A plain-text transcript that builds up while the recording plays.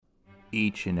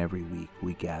Each and every week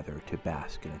we gather to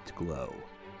bask in its glow.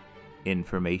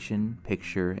 Information,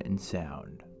 picture, and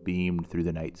sound beamed through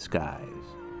the night skies.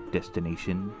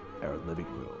 Destination, our living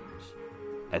rooms.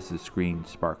 As the screen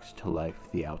sparks to life,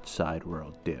 the outside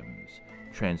world dims,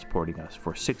 transporting us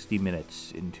for 60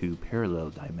 minutes into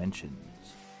parallel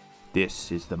dimensions. This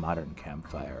is the modern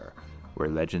campfire, where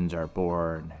legends are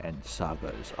born and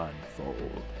sagas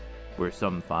unfold. Where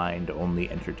some find only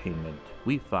entertainment,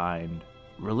 we find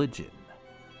religion.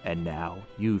 And now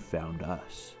you've found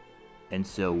us. And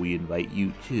so we invite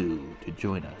you too to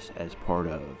join us as part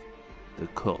of the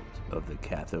Cult of the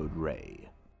Cathode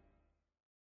Ray.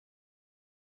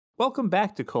 Welcome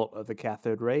back to Cult of the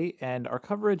Cathode Ray and our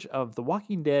coverage of The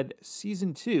Walking Dead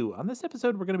Season 2. On this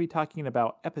episode, we're going to be talking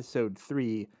about Episode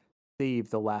 3, Save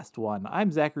the Last One.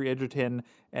 I'm Zachary Edgerton,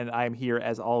 and I'm here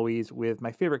as always with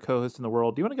my favorite co-host in the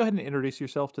world. Do you want to go ahead and introduce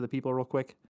yourself to the people real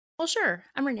quick? Well, sure.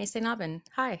 I'm Renee St. Aubin.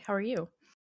 Hi, how are you?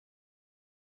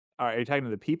 Are you talking to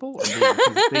the people? Or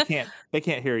they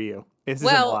can't hear you. This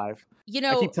isn't live.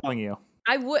 I keep telling you.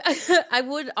 I would I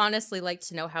would honestly like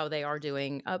to know how they are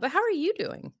doing. But how are you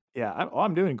doing? Yeah,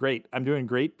 I'm doing great. I'm doing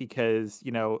great because,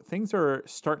 things are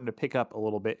starting to pick up a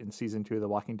little bit in season 2 of The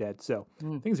Walking Dead. So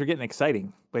things are getting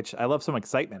exciting, which I love some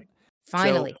excitement.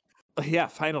 Finally. So, yeah,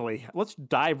 finally. Let's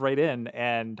dive right in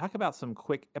and talk about some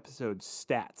quick episode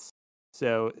stats.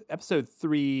 So episode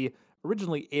 3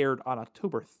 originally aired on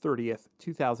October 30th,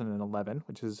 2011,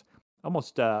 which is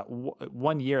almost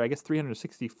 1 year, I guess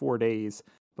 364 days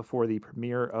before the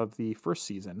premiere of the first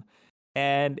season.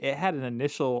 And it had an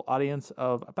initial audience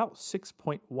of about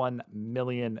 6.1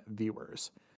 million viewers.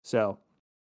 So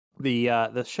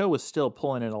the show was still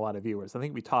pulling in a lot of viewers. I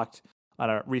think we talked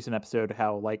on a recent episode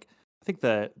how I think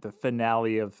the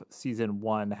finale of season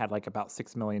 1 had about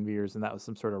 6 million viewers, and that was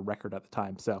some sort of record at the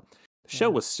time. So the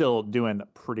show was still doing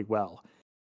pretty well.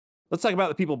 Let's talk about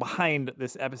the people behind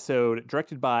this episode,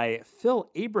 directed by Phil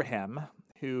Abraham,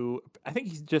 who I think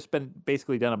he's just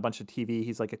basically done a bunch of TV.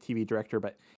 He's like a TV director,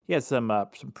 but he has some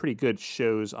pretty good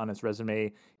shows on his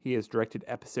resume. He has directed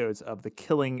episodes of The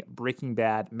Killing, Breaking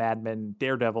Bad, Mad Men,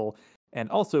 Daredevil, and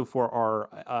also for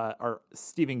our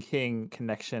Stephen King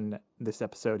connection this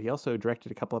episode, he also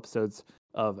directed a couple episodes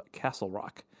of Castle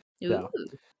Rock. So,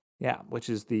 yeah, which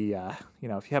is the, if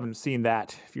you haven't seen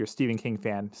that, if you're a Stephen King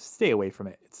fan, stay away from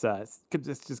it. It's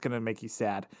just going to make you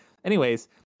sad. Anyways,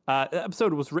 the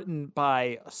episode was written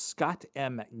by Scott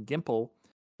M. Gimple,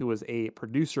 who was a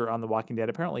producer on The Walking Dead.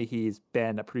 Apparently, he's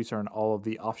been a producer on all of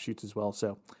the offshoots as well,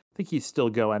 so I think he's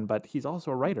still going, but he's also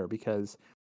a writer because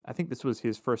I think this was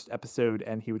his first episode,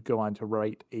 and he would go on to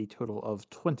write a total of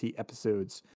 20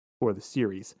 episodes for the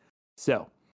series. So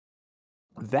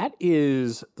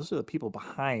those are the people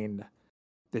behind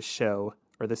this show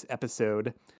or this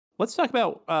episode. Let's talk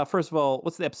about, first of all,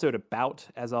 what's the episode about?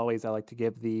 As always, I like to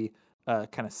give the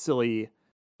kind of silly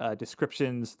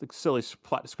descriptions, the silly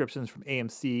plot descriptions from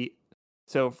AMC.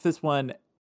 So for this one,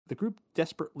 the group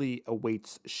desperately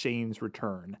awaits Shane's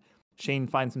return. Shane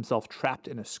finds himself trapped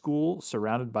in a school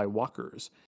surrounded by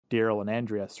walkers. Daryl and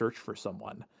Andrea search for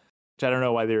someone, which I don't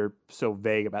know why they're so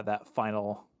vague about that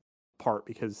final part,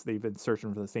 because they've been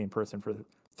searching for the same person for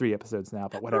 3 episodes now,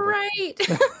 but whatever. Right.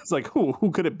 It's like,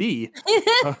 who could it be?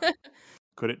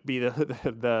 Could it be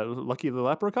the Lucky the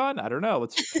Leprechaun? I don't know.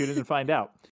 Let's tune in and find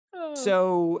out.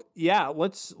 So yeah,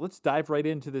 let's dive right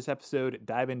into this episode,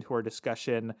 dive into our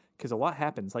discussion, because a lot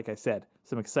happens. Like I said,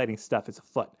 some exciting stuff is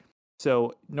afoot.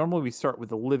 So normally we start with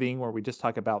the living, where we just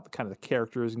talk about the kind of the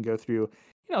characters and go through,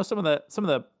 some of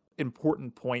the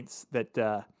important points that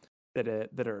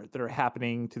are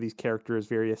happening to these characters,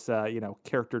 various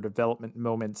character development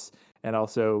moments, and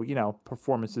also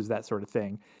performances, that sort of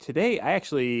thing. Today, I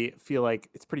actually feel like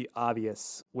it's pretty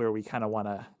obvious where we kind of want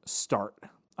to start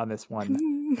on this one,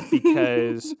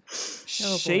 because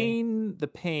Shane the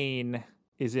Pain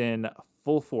is in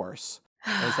full force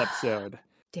in this episode.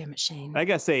 Damn it, Shane. I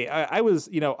gotta say, I was,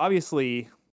 obviously,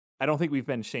 I don't think we've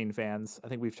been Shane fans. I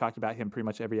think we've talked about him pretty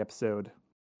much every episode.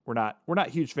 We're not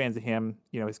huge fans of him.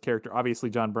 His character, obviously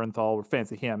John Bernthal, we're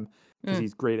fans of him because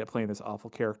he's great at playing this awful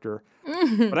character.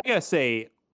 But I gotta say,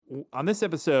 on this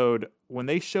episode, when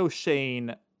they show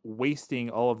Shane wasting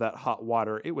all of that hot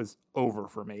water, it was over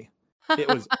for me. It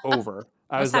was over.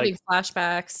 I was having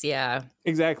flashbacks. Yeah,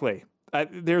 exactly.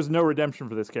 There's no redemption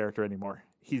for this character anymore.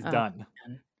 He's done.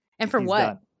 Man. And for what?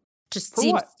 Done. Just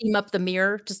steam up the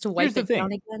mirror just to wipe it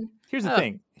down again? Here's the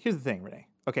thing, Renee.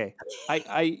 Okay,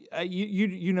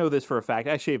 you know this for a fact.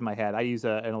 I shave my head. I use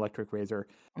an electric razor.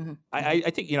 Mm-hmm.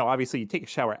 I think obviously you take a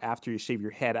shower after you shave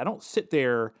your head. I don't sit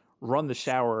there, run the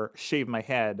shower, shave my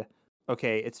head.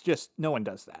 Okay, it's just no one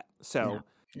does that. So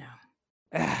no.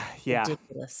 Yeah.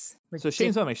 Ridiculous. So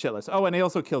Shane's on my shit list. Oh, and he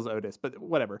also kills Otis, but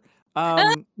whatever.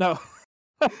 No.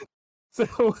 So,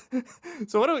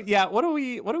 what do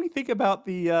we think about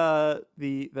the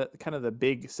kind of the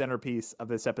big centerpiece of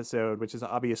this episode, which is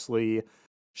obviously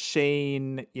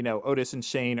Shane. Otis and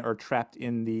Shane are trapped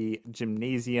in the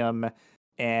gymnasium,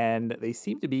 and they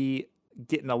seem to be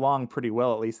getting along pretty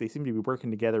well. At least they seem to be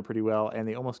working together pretty well, and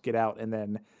they almost get out, and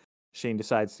then Shane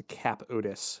decides to cap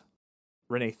Otis.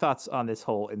 Renee, thoughts on this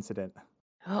whole incident?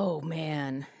 Oh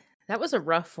man, that was a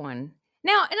rough one.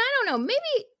 Now, and I don't know,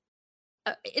 maybe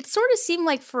it sort of seemed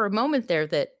like for a moment there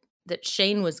that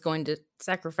Shane was going to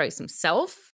sacrifice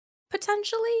himself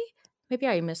potentially. Maybe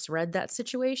I misread that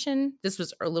situation. This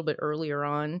was a little bit earlier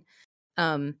on.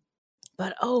 Um,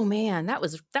 but oh man, that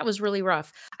was really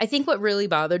rough. I think what really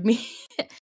bothered me,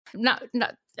 not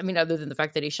I mean, other than the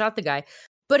fact that he shot the guy,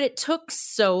 but it took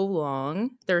so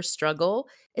long, their struggle.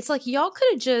 It's like y'all could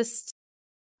have just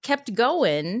kept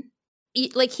going.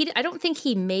 I don't think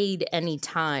he made any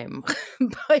time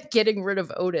by getting rid of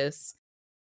Otis.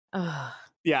 Ugh.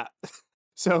 Yeah.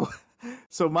 So,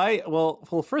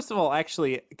 first of all,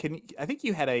 actually, I think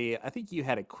you had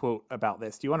a quote about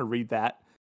this. Do you want to read that,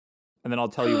 and then I'll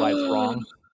tell you why it's wrong?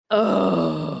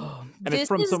 Oh, And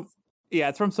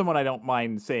it's from someone I don't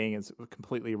mind saying is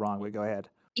completely wrong. But go ahead.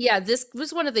 Yeah, this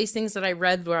was one of these things that I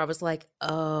read where I was like,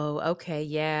 "Oh, okay,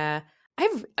 yeah."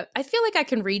 I feel like I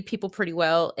can read people pretty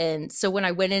well, and so when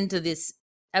I went into this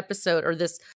episode or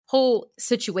this whole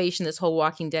situation, this whole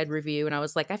Walking Dead review, and I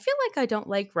was like, "I feel like I don't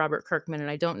like Robert Kirkman, and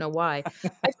I don't know why."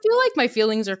 I feel like my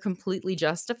feelings are completely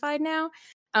justified now.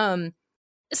 Um,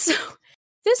 so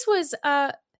this was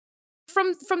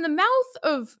from the mouth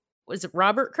of, was it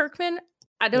Robert Kirkman?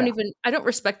 Yeah. I don't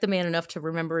respect the man enough to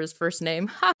remember his first name.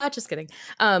 Ha, just kidding.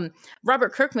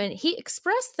 Robert Kirkman, he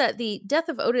expressed that the death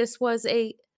of Otis was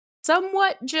a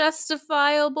somewhat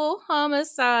justifiable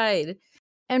homicide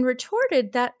and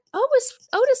retorted that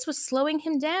Otis was slowing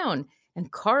him down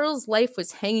and Carl's life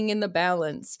was hanging in the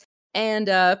balance. And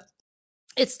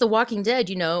it's The Walking Dead,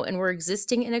 and we're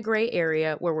existing in a gray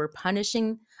area where where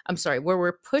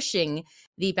we're pushing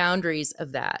the boundaries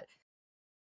of that.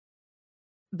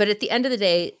 But at the end of the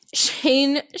day,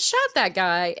 Shane shot that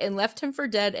guy and left him for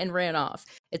dead and ran off.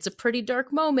 It's a pretty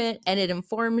dark moment, and it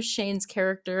informs Shane's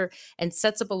character and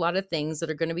sets up a lot of things that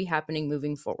are going to be happening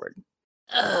moving forward.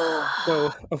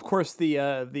 So, of course,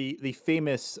 the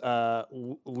famous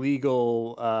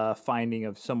legal finding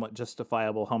of somewhat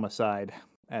justifiable homicide,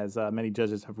 as many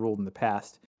judges have ruled in the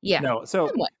past. Yeah, No,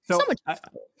 so somewhat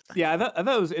yeah, I thought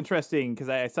it was interesting because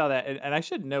I saw that, and I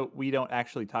should note we don't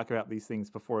actually talk about these things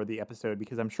before the episode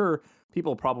because I'm sure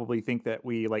people probably think that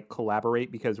we like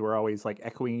collaborate because we're always like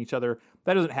echoing each other.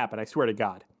 That doesn't happen. I swear to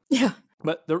God. Yeah.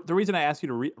 But the reason I asked you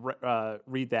to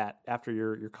read that after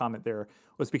your comment there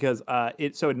was because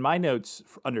so in my notes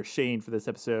under Shane for this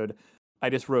episode, I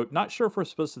just wrote, not sure if we're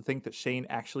supposed to think that Shane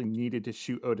actually needed to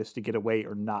shoot Otis to get away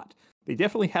or not. They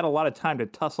definitely had a lot of time to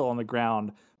tussle on the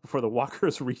ground before the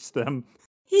walkers reached them.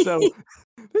 So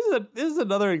this is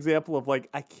another example of like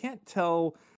I can't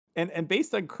tell, and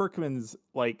based on Kirkman's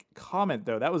like comment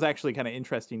though, that was actually kind of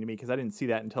interesting to me because I didn't see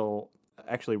that until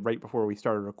actually right before we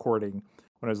started recording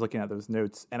when I was looking at those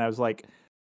notes, and I was like,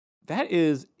 that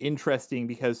is interesting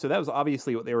because so that was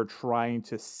obviously what they were trying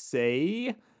to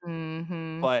say,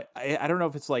 but I don't know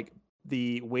if it's like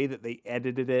the way that they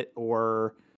edited it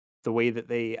or the way that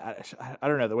I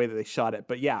don't know, the way that they shot it.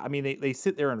 But yeah, I mean, they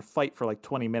sit there and fight for like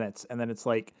 20 minutes. And then it's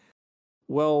like,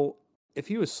 well, if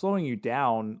he was slowing you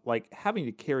down, like having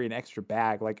to carry an extra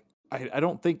bag, like I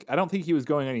don't think he was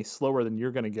going any slower than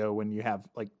you're going to go when you have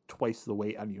like twice the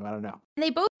weight on you. I don't know. And they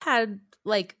both had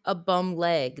like a bum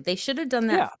leg. They should have done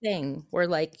that thing where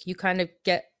like you kind of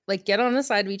get on the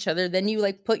side of each other, then you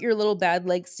like put your little bad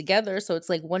legs together so it's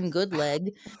like one good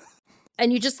leg.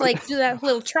 And you just like do that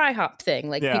little tri-hop thing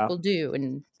like people do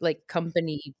in like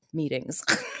company meetings.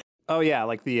 Oh yeah,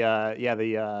 like the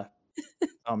oh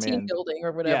man, team building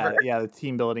or whatever. Yeah, the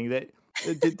team building. That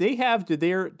did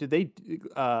they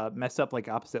mess up like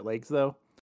opposite legs though?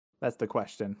 That's the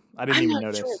question. I didn't I'm even not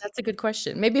notice. sure. That's a good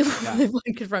question. Maybe one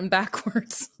could run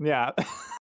backwards. Yeah.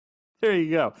 There you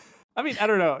go. I mean, I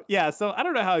don't know. Yeah, so I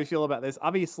don't know how I feel about this.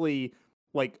 Obviously,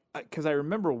 like, because I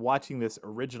remember watching this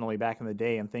originally back in the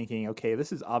day and thinking, okay,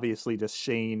 this is obviously just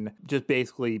Shane just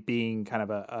basically being kind of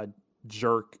a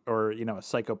jerk or, a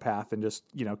psychopath and just,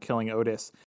 killing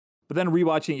Otis. But then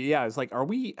rewatching it, yeah, it's like,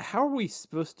 how are we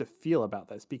supposed to feel about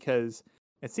this? Because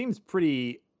it seems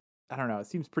pretty, I don't know, it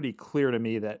seems pretty clear to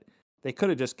me that they could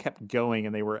have just kept going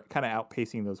and they were kind of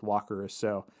outpacing those walkers.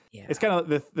 So it's kind of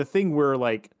the thing where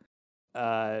like,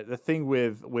 the thing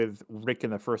with Rick in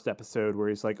the first episode where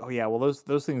he's like, "Oh yeah, well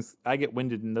those things I get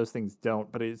winded and those things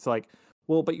don't." But it's like,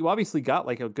 well, but you obviously got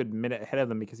like a good minute ahead of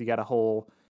them because you got a whole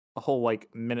like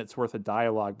minute's worth of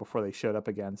dialogue before they showed up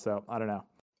again. So I don't know.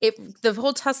 The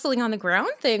whole tussling on the ground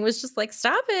thing was just like,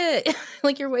 "Stop it.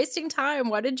 Like, you're wasting time.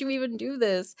 Why did you even do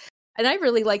this?" And I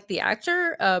really liked the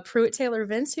actor, Pruitt Taylor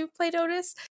Vince, who played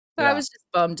Otis. So I Yeah. was just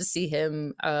bummed to see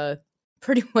him,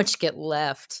 pretty much get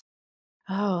left.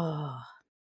 Oh,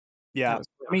 that Yeah. was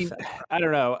I rough. mean, I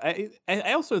don't know.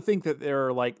 I also think that there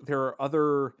are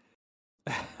other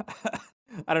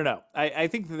I don't know. I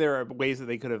think that there are ways that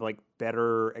they could have like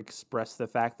better expressed the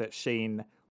fact that Shane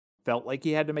felt like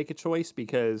he had to make a choice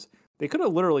because they could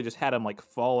have literally just had him like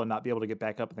fall and not be able to get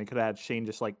back up, and they could have had Shane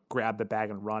just like grab the bag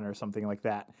and run or something like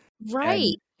that. And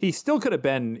Right. he still could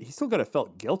have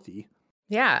felt guilty.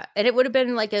 Yeah, and it would have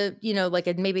been like like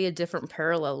a maybe a different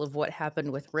parallel of what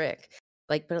happened with Rick.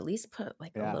 Like, but at least put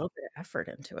like a Yeah. little bit of effort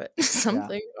into it. Yeah.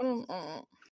 Something. I don't know.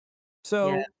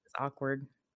 Yeah, So it's awkward.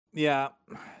 yeah.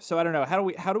 So I don't know. How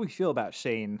do we feel about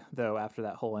Shane though after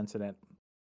that whole incident?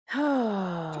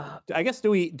 I guess do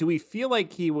we feel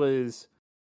like he was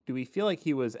do we feel like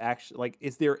he was actually like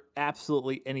is there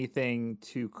absolutely anything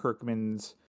to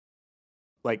Kirkman's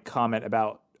like comment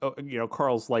about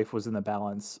Carl's life was in the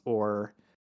balance, or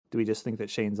do we just think that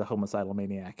Shane's a homicidal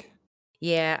maniac?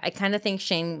 Yeah, I kinda think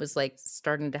Shane was, like,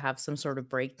 starting to have some sort of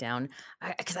breakdown.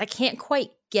 Because I can't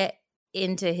quite get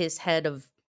into his head of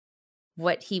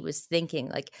what he was thinking,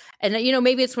 like and,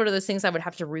 maybe it's one of those things I would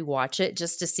have to rewatch it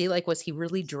just to see, like, was he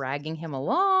really dragging him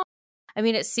along? I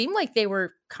mean, it seemed like they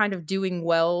were kind of doing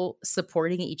well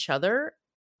supporting each other.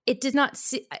 It did not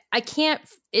see I can't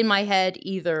in my head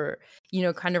either,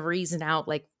 kind of reason out,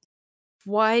 like,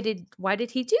 why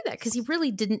did he do that? Because he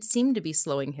really didn't seem to be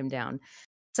slowing him down.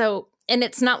 So and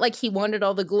it's not like he wanted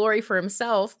all the glory for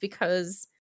himself because,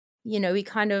 he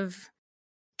kind of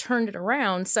turned it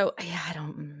around. So, yeah, I I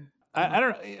don't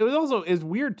don't know. It was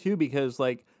weird too because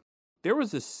like there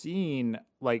was a scene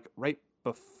like right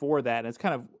before that, and it's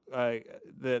kind of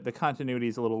the continuity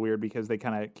is a little weird because they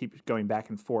kind of keep going back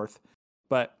and forth.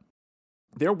 But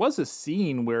there was a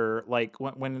scene where like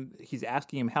when he's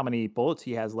asking him how many bullets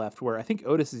he has left, where I think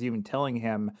Otis is even telling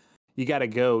him, "You got to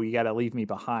go. You got to leave me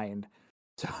behind."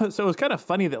 So it was kind of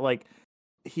funny that like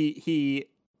he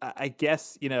I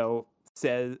guess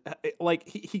says like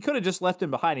he could have just left him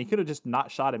behind. He could have just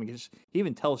not shot him because he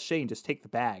even tells Shane just take the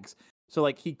bags. So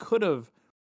like he could have.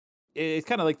 It's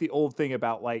kind of like the old thing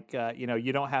about like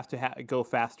you don't have to go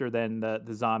faster than the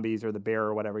zombies or the bear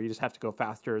or whatever. You just have to go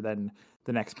faster than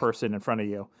the next person in front of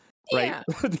you, right?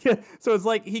 yeah. So it's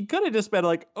like he could have just been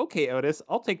like, okay, Otis,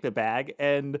 I'll take the bag,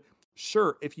 and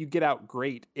sure, if you get out,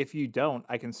 great. If you don't,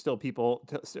 I can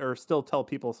or still tell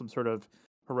people some sort of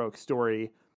heroic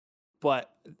story,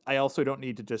 but I also don't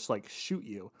need to just like shoot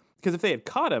you, because if they had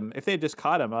just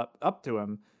caught him up to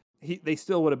him, he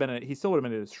still would have been a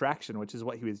distraction, which is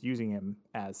what he was using him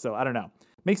as. So I don't know,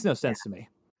 makes no Yeah. sense to me.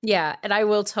 Yeah, and I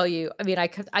will tell you, I mean, I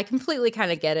completely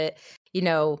kinda get it, you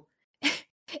know,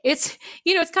 it's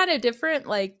it's kinda different,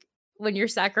 like, when you're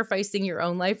sacrificing your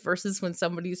own life versus when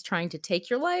somebody's trying to take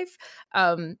your life,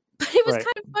 but it was Right,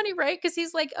 kind of funny, right? Because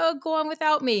he's like, "Oh, go on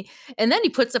without me," and then he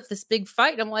puts up this big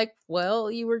fight, and I'm like,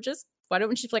 "Well, you were just why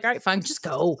don't you like, alright, fine, just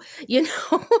go," you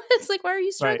know? It's like, "Why are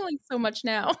you right. struggling so much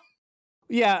now?"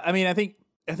 Yeah, I mean, I think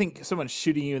someone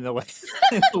shooting you in the leg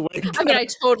in the leg I mean, kind I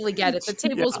totally get it. The of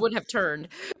tables yeah, would have turned,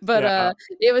 but, yeah.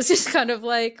 it was just kind of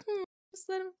like, just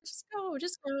let him just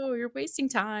go, you're wasting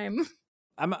time."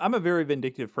 I'm a very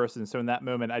vindictive person, so in that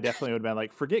moment, I definitely would have been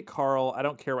like, "Forget Carl. I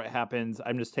don't care what happens.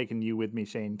 I'm just taking you with me,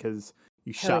 Shane, because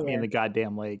you Hell shot me in yeah. the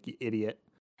goddamn leg, you idiot."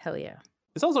 Hell yeah.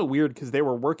 It's also weird because they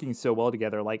were working so well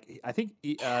together. Like, I think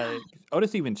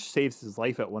Otis even saves his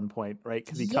life at one point, right?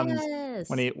 Because he comes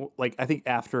when Yes. he like I think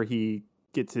after he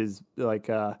gets his like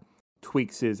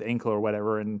tweaks his ankle or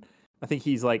whatever, and I think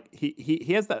he's like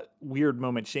he has that weird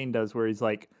moment Shane does where he's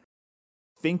like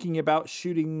thinking about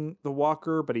shooting the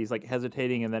walker, but he's like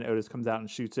hesitating, and then Otis comes out and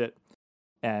shoots it.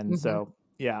 And Mhm. so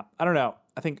yeah, I don't know.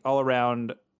 I think all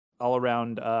around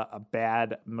a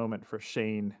bad moment for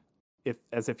Shane, if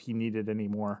as if he needed any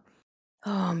more.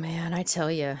 Oh, man, I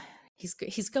tell you,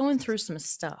 he's going through some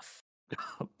stuff.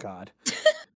 Oh God.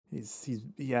 He's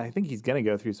yeah, I think he's gonna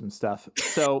go through some stuff.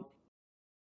 So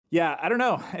yeah, I don't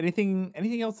know. Anything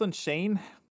else on Shane?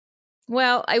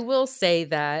 Well, I will say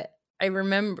that I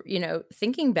remember,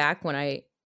 thinking back when I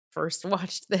first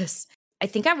watched this, I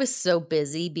think I was so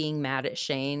busy being mad at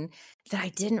Shane that I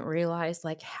didn't realize,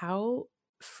 like, how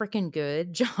freaking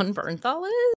good John Bernthal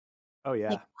is. Oh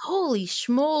Like, yeah. holy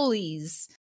schmolies.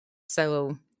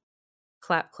 So,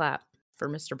 clap, clap. for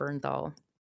Mr. Bernthal.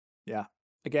 Yeah.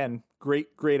 Again, great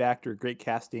actor, great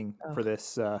casting Oh, for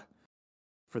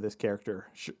this character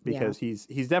yeah. because he's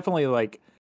definitely like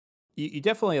you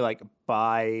definitely like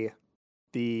buy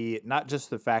the not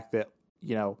just the fact that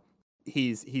you know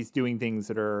he's doing things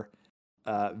that are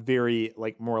very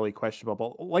like morally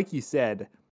questionable, but like you said,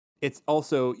 it's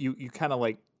also you kind of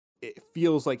like it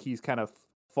feels like he's kind of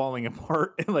falling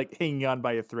apart and like hanging on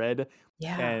by a thread,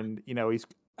 Yeah. and he's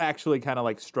actually kind of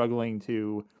like struggling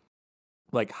to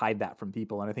like hide that from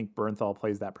people, and I think Bernthal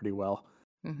plays that pretty well.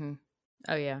 Mhm.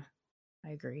 Oh, yeah.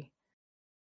 I agree.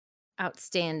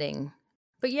 Outstanding.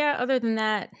 But yeah, other than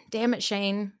that, damn it,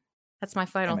 Shane. That's my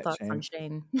final Damn it, thoughts on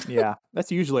Shane. Shane. Yeah, that's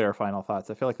usually our final thoughts.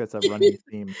 I feel like that's a running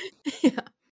theme. Yeah.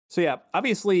 So yeah,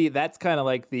 obviously that's kind of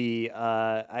like the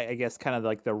I guess kind of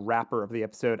like the wrapper of the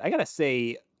episode. I gotta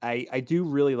say I do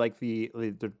really like the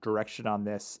direction on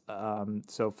this.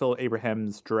 So Phil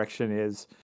Abraham's direction is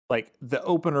like the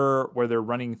opener where they're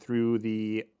running through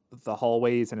the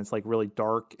hallways and it's like really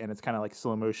dark and it's kind of like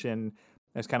slow motion.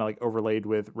 And it's kind of like overlaid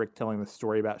with Rick telling the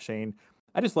story about Shane.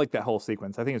 I just like that whole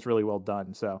sequence. I think it's really well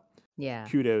done. So Yeah.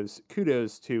 kudos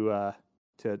to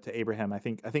Abraham. I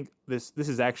think this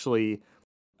is actually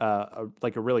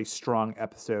like a really strong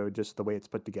episode, just the way it's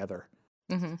put together.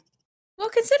 Mhm. Well,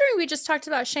 considering we just talked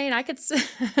about Shane, I could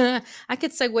I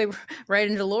could segue right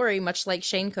into Lori, much like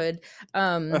Shane could.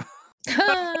 Um,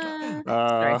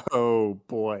 sorry, Oh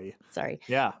boy, sorry.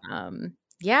 yeah,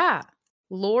 Yeah,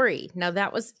 Lori. Now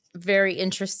that was very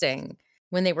interesting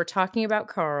when they were talking about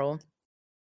Carl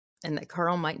and that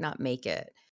Carl might not make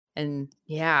it. And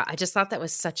yeah, I just thought that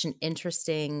was such an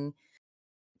interesting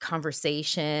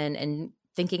conversation and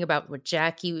thinking about what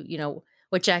Jackie,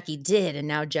 what Jackie did. And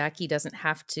now Jackie doesn't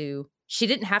have to, she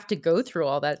didn't have to go through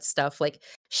all that stuff. Like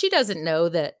she doesn't know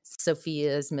that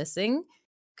Sophia is missing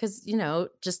because,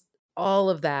 just all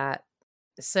of that.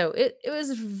 So it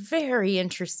was very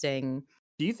interesting.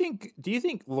 do you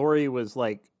think Lori was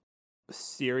like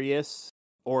serious,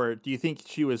 or do you think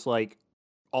she was like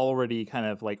already kind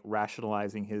of like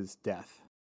rationalizing his death?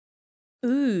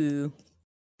 Ooh.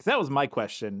 Because that was my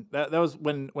question. That was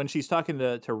when she's talking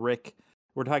to Rick.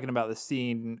 We're talking about the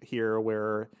scene here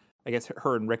where I guess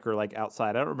her and Rick are like outside.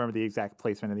 I don't remember the exact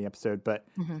placement in the episode, but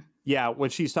Mhm. yeah, when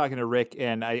she's talking to Rick,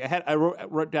 and I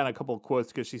wrote down a couple of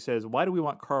quotes because she says, "Why do we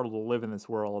want Carl to live in this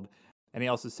world?" And he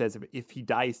also says, "If he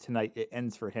dies tonight, it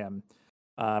ends for him."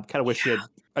 Kind of wish she had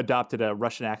adopted a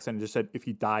Russian accent and just said, "If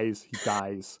he dies, he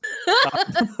dies."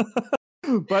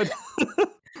 But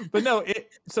but no,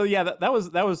 so yeah, that was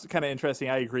kind of interesting.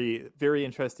 I agree. Very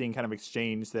interesting kind of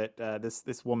exchange that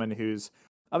this woman who's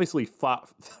obviously fought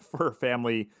for her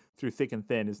family through thick and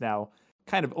thin is now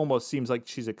kind of almost seems like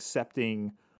she's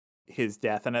accepting his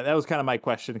death. And that was kind of my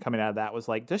question coming out of that was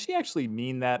like, does she actually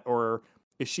mean that, or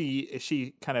is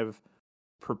she kind of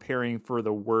preparing for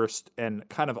the worst and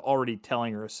kind of already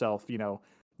telling herself,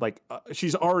 like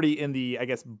she's already in the, I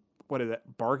guess, what is it,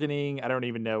 bargaining? I don't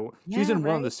even know. She's Yeah, in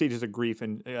one of the right. stages of grief,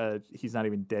 and he's not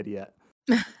even dead yet.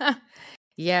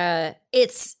 Yeah,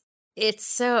 it's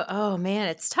so, oh man,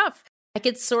 it's tough. I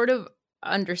could sort of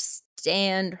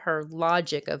understand her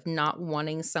logic of not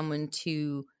wanting someone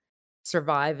to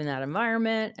survive in that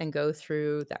environment and go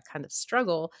through that kind of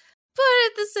struggle. But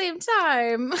at the same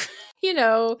time, you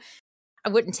know, I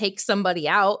wouldn't take somebody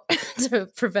out to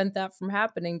prevent that from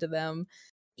happening to them.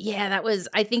 Yeah, that was,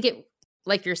 I think it,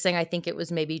 like you're saying, I think it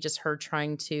was maybe just her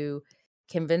trying to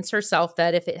convince herself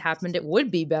that if it happened, it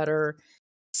would be better.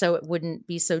 So it wouldn't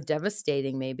be so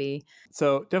devastating, maybe.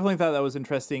 So definitely thought that was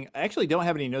interesting. I actually don't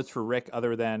have any notes for Rick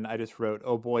other than I just wrote,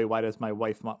 "Oh boy, why does my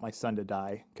wife want my son to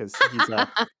die?" Because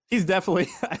he's definitely.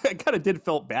 I kind of did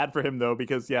felt bad for him though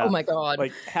because Oh yeah, my god.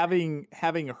 like having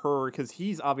her because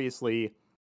he's obviously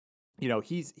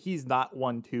he's not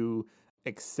one to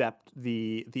accept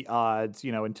the odds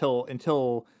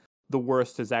until the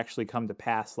worst has actually come to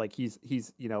pass. Like he's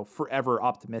forever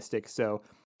optimistic. So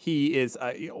he is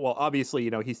well, obviously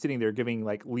he's sitting there giving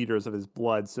like liters of his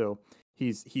blood, so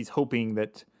he's hoping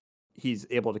that he's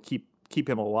able to keep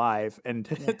him alive, and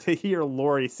to, Yeah. to hear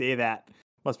Lori say that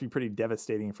must be pretty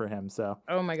devastating for him. So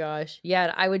Oh my gosh.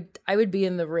 Yeah, I would be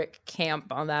in the Rick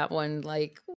camp on that one.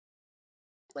 Like,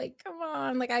 come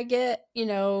on, like I get,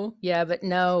 yeah, but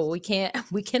no, we can't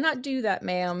we cannot do that,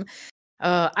 ma'am.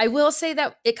 I will say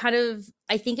that it kind of,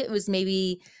 I think it was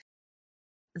maybe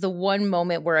the one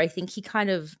moment where I think he kind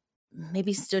of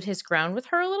maybe stood his ground with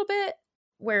her a little bit,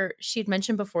 where she had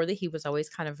mentioned before that he was always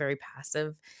kind of very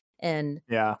passive. And,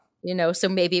 yeah, so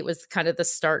maybe it was kind of the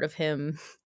start of him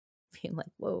being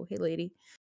like, whoa, hey, lady.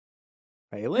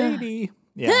 hey lady,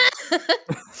 yeah.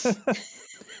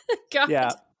 God.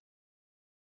 Yeah,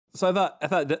 So I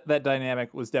thought that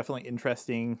dynamic was definitely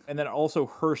interesting, and then also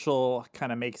Herschel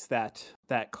kind of makes that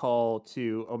call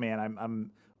to, oh man,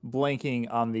 I'm blanking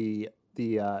on the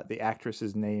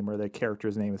actress's name or the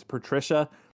character's name is Patricia.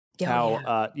 Oh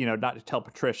How yeah. not to tell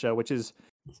Patricia, which is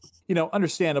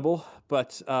understandable,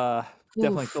 but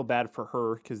definitely Oof. feel bad for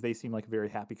her because they seem like a very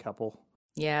happy couple.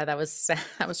 Yeah, that was sad.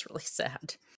 That was really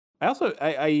sad.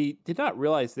 I did not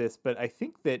realize this, but I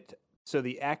think that so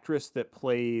the actress that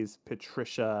plays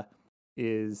Patricia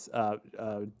is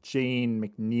Jane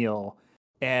McNeil,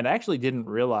 and I actually didn't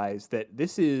realize that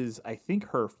this is I think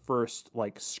her first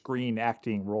like screen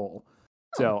acting role. Oh,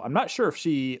 So I'm not sure if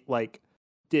she like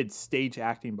did stage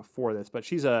acting before this, but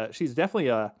she's definitely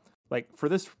a like for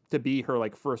this to be her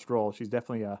like first role, she's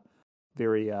definitely a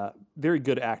very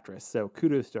good actress. So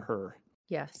kudos to her,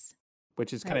 yes.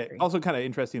 which is I agree. also kind of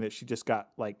interesting that she just got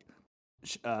like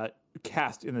uh,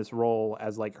 cast in this role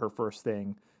as like her first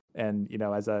thing, and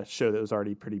as a show that was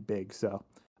already pretty big. So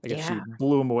I guess she Yeah.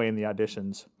 blew him away in the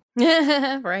auditions.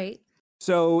 Right.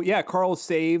 So yeah, Carl's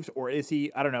saved, or is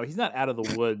he? I don't know. He's not out of the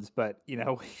woods, but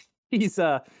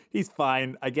he's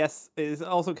fine. I guess it's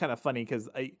also kind of funny because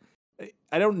I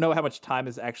don't know how much time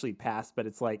has actually passed, but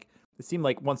it's like it seemed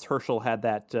like once Herschel had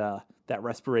that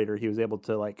respirator, he was able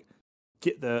to like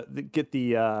get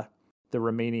the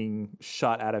remaining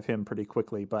shot out of him pretty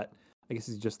quickly. But I guess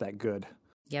he's just that good.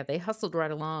 Yeah, they hustled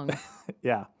right along.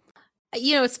 Yeah.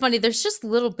 It's funny, there's just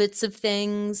little bits of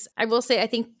things. I will say, I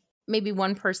think maybe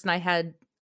one person I had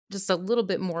just a little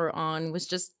bit more on was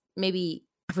just maybe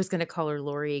I was gonna call her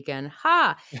Lori again.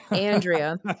 Ha!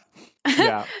 Andrea.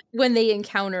 Yeah. When they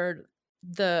encountered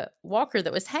the walker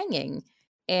that was hanging,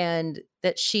 and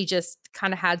that she just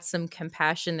kinda had some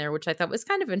compassion there, which I thought was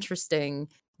kind of interesting.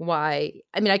 Why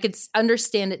I mean, I could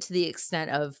understand it to the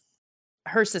extent of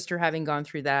her sister having gone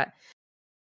through that,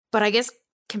 but I guess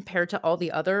compared to all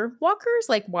the other walkers,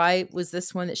 like, why was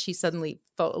this one that she suddenly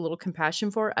felt a little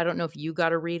compassion for? I don't know if you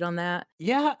got a read on that.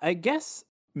 Yeah, I guess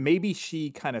maybe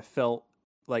she kind of felt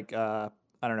like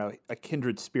I don't know, a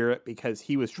kindred spirit because Mm.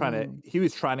 he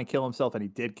was trying to kill himself and he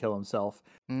did kill himself.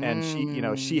 And she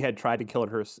Mm. had tried to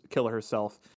kill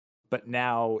herself, but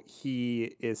now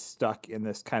he is stuck in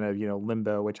this kind of,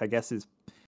 limbo, which I guess is,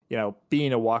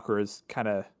 being a walker is kind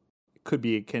of could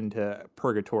be akin to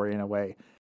purgatory in a way.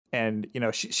 And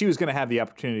she was going to have the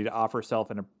opportunity to offer herself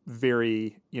in a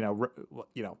very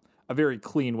a very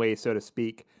clean way, so to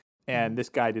speak, and Mhm. this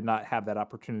guy did not have that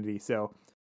opportunity. So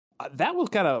that was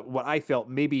kind of what I felt.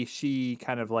 Maybe she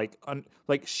kind of like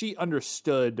like she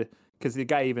understood because the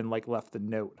guy even like left the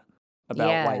note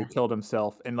about why he Yeah. killed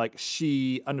himself, and like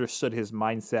she understood his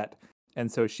mindset,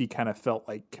 and so she kind of felt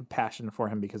like compassion for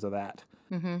him because of that.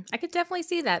 Mhm. I could definitely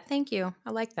see that. Thank you.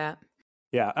 I like that.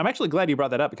 Yeah, I'm actually glad you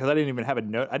brought that up because I didn't even have a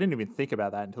note. I didn't even think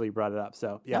about that until you brought it up.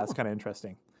 So yeah, it's Oh, kind of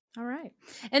interesting. all right.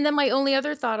 And then my only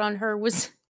other thought on her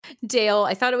was Dale.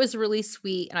 I thought it was really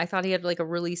sweet, and I thought he had, like, a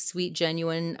really sweet,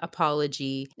 genuine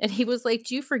apology, and he was like,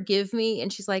 "Do you forgive me?"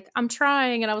 And she's like, "I'm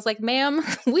trying," and I was like, "Ma'am,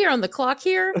 we are on the clock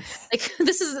here. Like,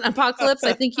 this is an apocalypse.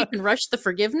 I think you can rush the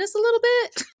forgiveness a little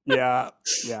bit." Yeah,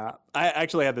 yeah. I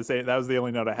actually had the same. That was the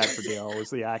only note I had for Dale.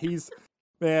 Was yeah, he's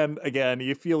man. Again,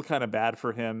 you feel kind of bad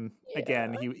for him.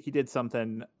 Again, Yeah. he did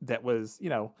something that was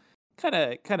kind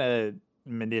of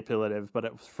manipulative, but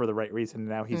it was for the right reason.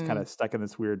 Now he's kind Mm, of stuck in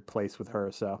this weird place with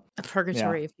her. So a yeah,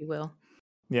 purgatory, if you will.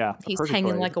 yeah, a He's hanging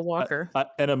purgatory, like a walker.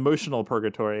 an emotional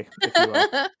purgatory, if you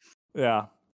will. Yeah,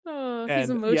 Oh, he's and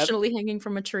yeah, emotionally hanging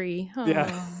from a tree. yeah.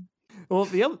 Oh. Well,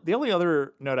 the only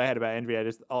other note I had about Andrea,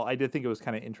 I did think it was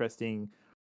kind of interesting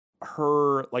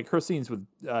her scenes with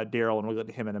Daryl, and we'll get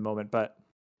to him in a moment. But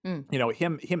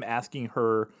Mm, him asking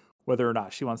her whether or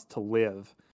not she wants to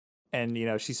live, and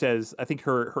she says, I think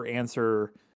her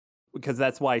answer, because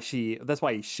that's why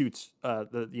he shoots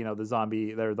the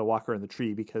zombie there, the walker in the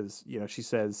tree, because she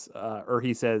says or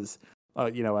he says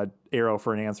a arrow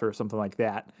for an answer or something like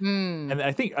that. mm. And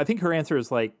I think her answer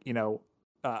is like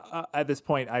at this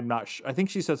point I'm not sure. I think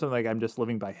she said something like I'm just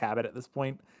living by habit at this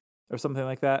point or something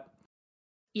like that.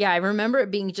 Yeah, I remember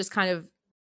it being just kind of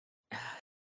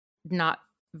not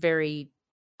very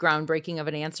groundbreaking of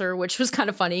an answer, which was kind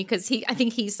of funny because I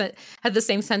think he said had the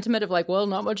same sentiment of like, "Well,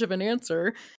 not much of an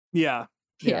answer." Yeah.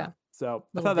 Yeah. Yeah, a So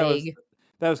I little thought vague.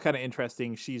 that was kind of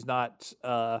interesting. She's not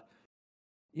I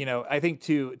think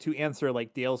to answer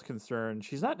like Dale's concern,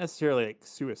 she's not necessarily like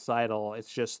suicidal.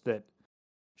 It's just that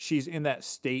she's in that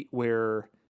state where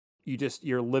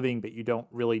you're living but you don't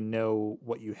really know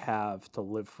what you have to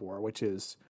live for, which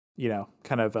is,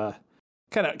 kind of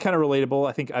relatable.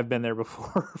 I think I've been there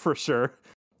before for sure.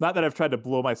 Not that I've tried to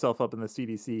blow myself up in the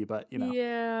CDC, but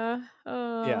Yeah.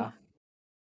 yeah.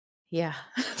 Yeah.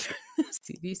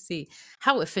 CBC.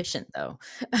 How efficient, though.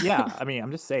 Yeah, I mean,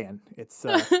 I'm just saying, it's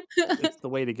the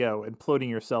way to go. Imploding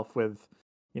yourself with,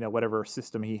 whatever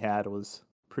system he had was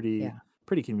pretty Yeah,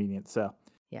 pretty convenient. So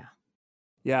yeah.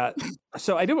 yeah,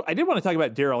 so I did want to talk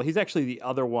about Daryl. He's actually the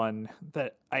other one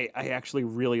that I actually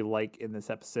really like in this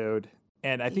episode,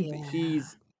 and I think that Yeah.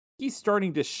 he's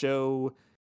starting to show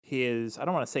his, I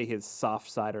don't want to say his soft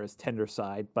side or his tender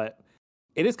side, but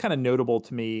it is kind of notable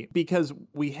to me because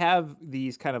we have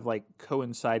these kind of like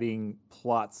coinciding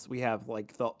plots. We have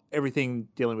like the everything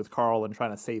dealing with Carl and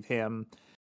trying to save him,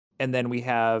 and then we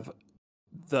have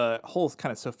the whole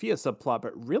kind of Sophia subplot,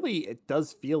 but really it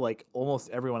does feel like almost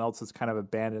everyone else has kind of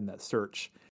abandoned that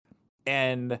search.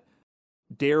 And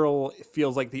Daryl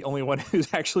feels like the only one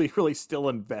who's actually really still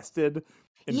invested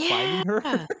in finding her.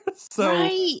 Yeah, So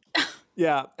right.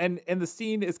 yeah, and the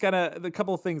scene is kind of, the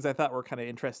couple of things I thought were kind of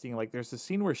interesting. Like there's a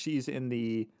scene where she's in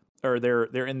the, or they're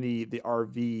in the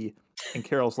RV, and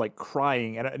Carol's like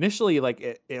crying, and initially like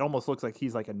it almost looks like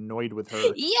he's like annoyed with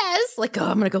her. Yes, like, "Oh,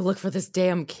 I'm gonna go look for this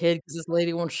damn kid because this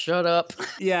lady won't shut up."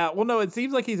 Yeah, well, no, it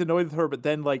seems like he's annoyed with her, but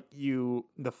then like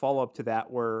the follow up to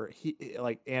that where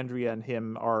like Andrea and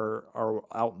him are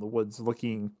out in the woods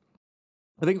looking.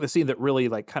 I think the scene that really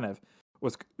like kind of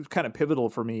was kind of pivotal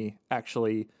for me,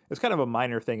 actually, it's kind of a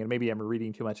minor thing, and maybe I'm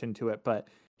reading too much into it, but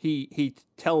he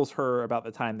tells her about the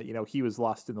time that he was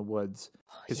lost in the woods,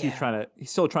 because Yeah.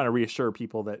 he's still trying to reassure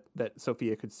people that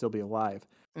Sophia could still be alive.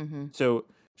 Mhm. So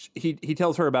he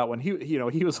tells her about when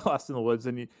he was lost in the woods,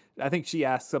 and I think she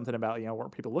asked something about,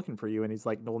 weren't people looking for you, and he's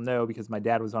like, well, no, because my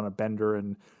dad was on a bender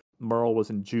and Merle was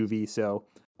in juvie, so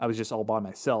I was just all by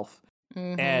myself.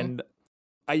 Mhm. And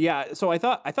yeah, so I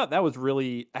thought that was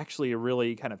really actually a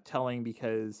really kind of telling,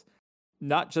 because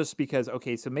not just because,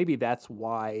 okay, so maybe that's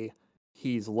why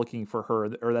he's looking for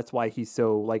her, or that's why he's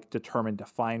so like determined to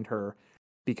find her,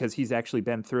 because he's actually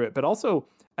been through it. But also,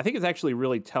 I think it's actually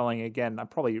really telling. Again, I'm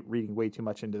probably reading way too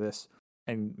much into this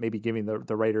and maybe giving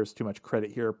the writers too much credit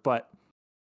here, but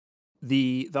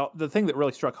the thing that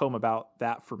really struck home about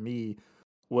that for me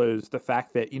was the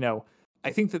fact that,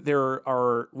 I think that there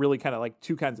are really kind of like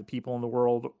two kinds of people in the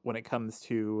world when it comes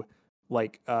to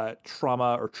like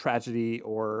trauma or tragedy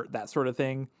or that sort of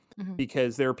thing, Mhm.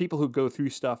 because there are people who go through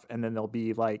stuff and then they'll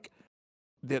be like,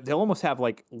 they'll almost have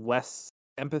like less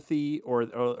empathy, or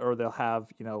they'll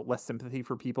have less sympathy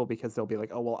for people, because they'll be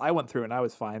like, oh well, I went through it and I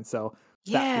was fine, so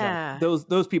that Yeah.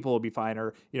 those people will be fine.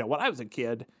 Or when I was a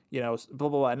kid, blah blah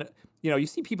blah. And you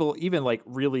see people even like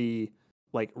really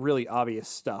obvious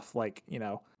stuff, like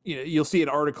you'll see an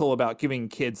article about giving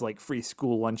kids like free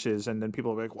school lunches, and then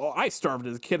people will be like, well, I starved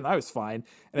as a kid and I was fine,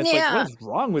 and it's like, what Yeah. is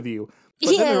wrong with you?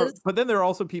 Yes. But then there are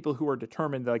also people who are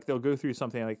determined, like they'll go through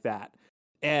something like that,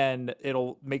 and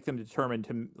it'll make them determined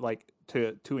to like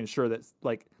to ensure that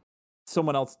like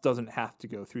someone else doesn't have to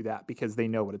go through that, because they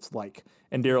know what it's like.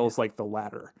 And Yeah. Daryl's like the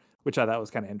latter, which I thought was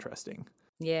kind of interesting.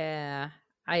 Yeah,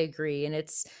 I agree, and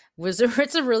it's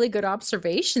a really good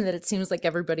observation that it seems like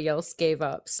everybody else gave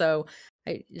up, so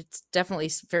it's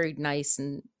definitely very nice,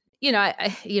 and,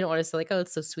 I you don't wanna say like, "Oh,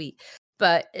 it's so sweet,"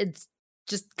 but it's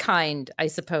just kind, I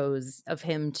suppose, of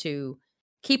him to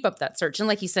keep up that search, and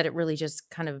like you said, it really just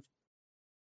kind of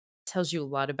tells you a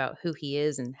lot about who he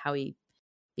is and how he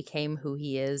became who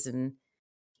he is, and,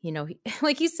 he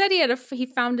like he said, he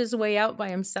found his way out by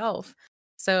himself,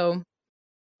 so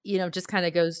just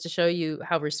kinda goes to show you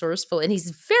how resourceful, and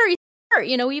he's very smart,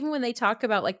 even when they talk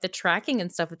about, like, the tracking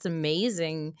and stuff, it's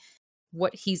amazing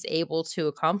what he's able to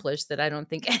accomplish that I don't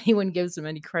think anyone gives him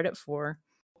any credit for.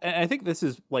 And I think this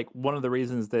is like one of the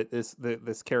reasons that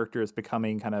this character is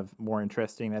becoming kind of more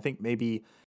interesting. I think maybe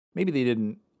they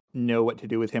didn't know what to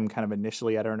do with him kind of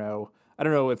initially. I don't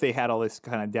know if they had all this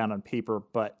kind of down on paper,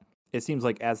 but it seems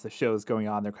like as the show is going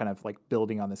on, they're kind of like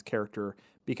building on this character,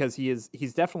 because he's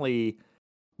definitely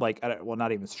like, well,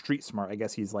 not even street smart. I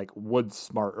guess he's like wood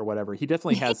smart or whatever. He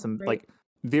definitely has some Right. like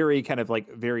very kind of like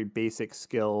very basic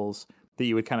skills that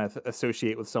you would kind of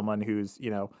associate with someone who's,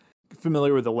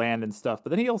 familiar with the land and stuff.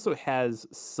 But then he also has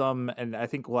some, and I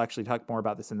think we'll actually talk more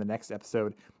about this in the next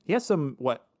episode. He has some,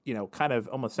 what, kind of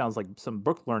almost sounds like some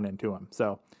book learning to him.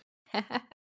 So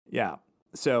yeah.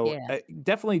 So Yeah.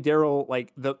 definitely Daryl,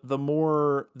 like the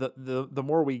more the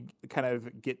more we kind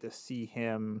of get to see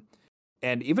him,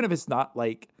 and even if it's not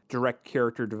like direct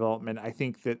character development, I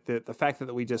think that the fact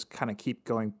that we just kind of keep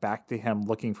going back to him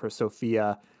looking for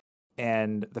Sophia,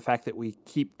 and the fact that we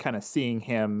keep kind of seeing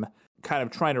him kind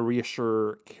of trying to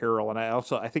reassure Carol. And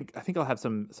I think I'll have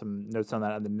some notes on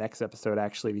that on the next episode,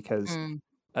 actually, because Mm.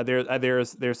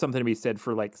 there's something to be said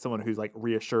for like someone who's like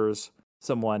reassures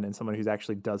someone, and someone who's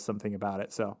actually does something about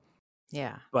it. So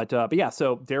Yeah. But yeah,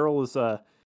 so Daryl's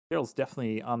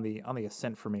definitely on the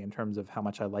ascent for me in terms of how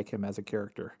much I like him as a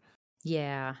character.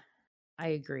 Yeah. I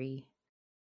agree.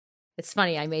 It's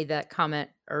funny, I made that comment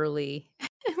early,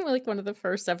 like one of the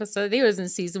first episodes. I think it was in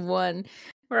season 1,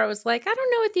 where I was like, "I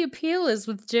don't know what the appeal is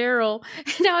with Daryl."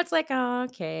 Now it's like, "Oh,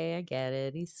 okay, I get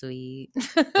it. He's sweet."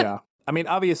 Yeah. I mean,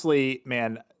 obviously,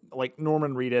 man, like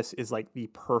Norman Reedus is like the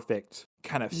perfect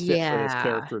kind of fit for this Yeah.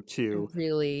 character too,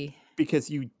 Really. because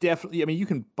you definitely, I mean, you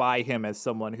can buy him as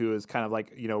someone who is kind of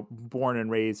like, born and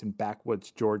raised in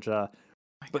backwoods Georgia,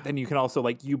 My but god. then you can also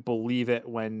like you believe it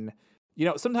when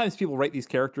sometimes people write these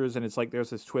characters and it's like there's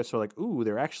this twist where like, ooh,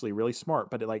 they're actually really smart,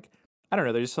 but like I don't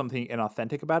know, there's something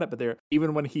inauthentic about it, but there,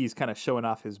 even when he's kind of showing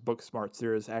off his book smarts,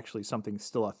 there is actually something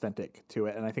still authentic to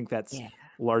it, and I think that's Yeah.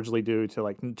 largely due to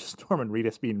like just Norman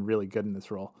Reedus being really good in this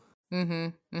role.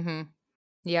 Mhm, mhm.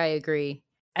 Yeah, I agree.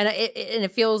 And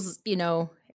it feels,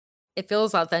 it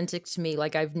feels authentic to me,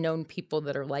 like, I've known people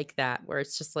that are like that, where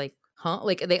it's just like, "Huh?"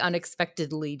 Like, they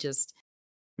unexpectedly just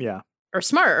Yeah, are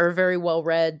smart or very well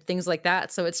read, things like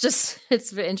that, so it's just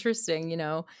it's interesting,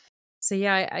 So,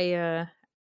 yeah,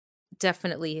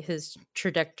 definitely his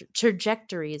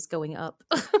trajectory is going up.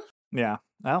 yeah.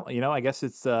 Well, I guess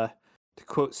it's to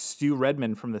quote Stu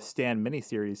Redman from the Stan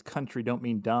miniseries, "Country don't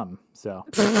mean dumb." So.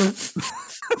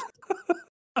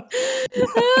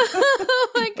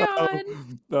 Oh my Oh, god.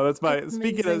 no, that's That's my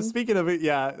amazing. speaking of it,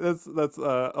 yeah, that's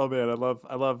oh man, I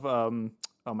love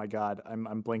oh my god,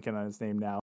 I'm blanking on his name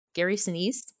now. Gary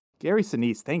Sinise? Gary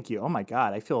Sinise, thank you. Oh my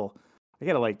god, I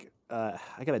gotta like I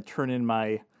gotta turn in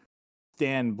my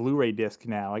Stan Blu-ray disc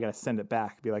now. I gotta send it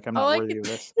back. Be like, I'm All not I worthy could of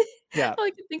this. Yeah. all I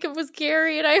could think of was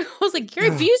Gary, and I was like, "Gary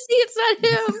Busey? It's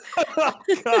Oh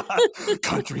god. not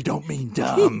Country don't mean him."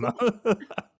 dumb.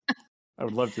 I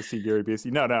would love to see Gary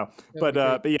Busey. No, no. That would But be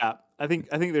great. but yeah, I think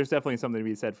there's definitely something to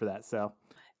be said for that. So,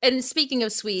 And speaking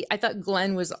of sweet, I thought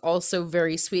Glenn was also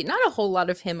very sweet. Not a whole lot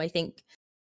of him, I think,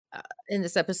 in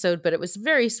this episode, but it was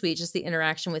very sweet, just the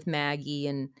interaction with Maggie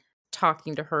and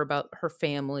talking to her about her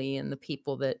family and the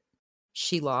people that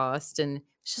she lost, and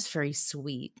it's just very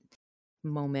sweet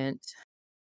moment.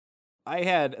 I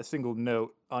had a single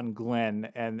note on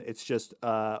Glenn, and it's just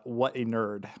what a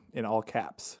nerd in all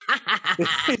caps.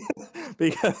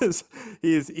 Because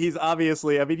he's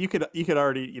obviously, I mean, you could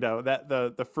already, that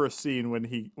the first scene when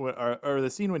or the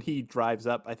scene when he drives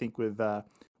up, I think with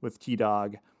T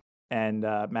Dog and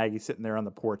Maggie sitting there on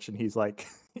the porch, and he's like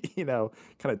kind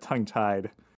of tongue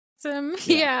tied. Yeah,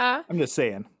 Yeah. I'm just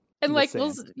saying. And, I'm just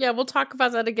like, saying. we'll talk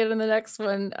about that again in the next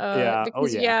one, Yeah. Oh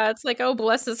because, yeah. yeah, it's like, "Oh,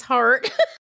 bless his heart."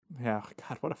 Yeah.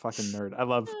 God, what a fucking nerd. I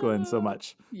love Glenn so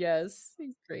much. Yes,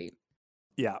 he's great.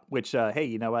 Yeah, which hey,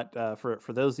 you know what? For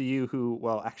those of you who,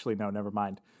 well, actually, no, never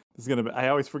mind. This is gonna be. I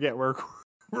always forget we're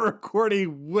we're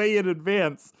recording way in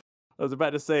advance. I was about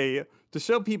to say to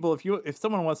show people if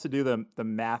someone wants to do the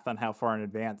math on how far in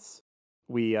advance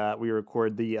we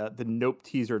record the Nope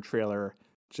teaser trailer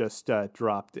just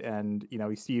dropped, and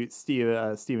we see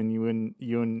Steven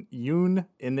Yeun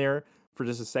in there for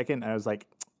just a second, and I was like,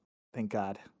 thank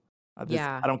God. This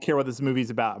Yeah. I don't care what this movie's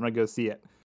about. I'm gonna go see it.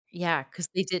 Yeah, because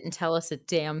they didn't tell us a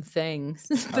damn thing.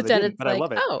 No, But they then didn't, it's but I like,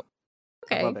 love it. "Oh,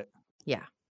 I love okay." it. Yeah.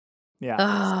 Yeah.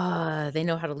 Ah, they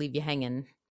know how to leave you hanging.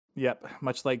 Yep.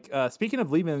 Much like speaking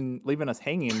of leaving us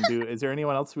hanging, is there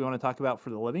anyone else we want to talk about for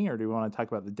the living, or do we want to talk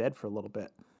about the dead for a little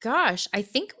bit? Gosh, I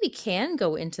think we can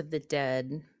go into the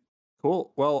dead.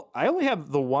 Cool. Well, I only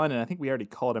have the one, and I think we already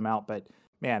called him out. But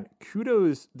man,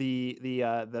 kudos the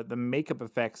makeup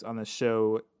effects on the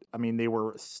show. I mean, they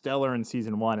were stellar in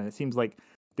season one, and it seems like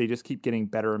they just keep getting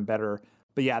better and better.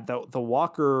 But yeah, the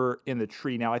walker in the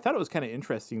tree. Now, I thought it was kind of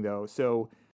interesting though. So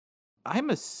I'm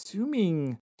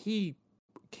assuming he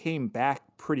came back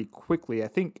pretty quickly. Oh. I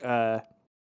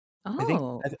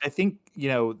think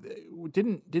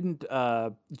didn't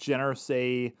Jenner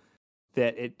say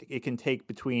that it can take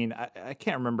between I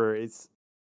can't remember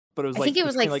but it was I think like it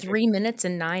was, between like, like 3 minutes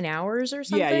and 9 hours or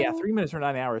yeah, something? 3 minutes or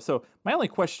 9 hours. So my only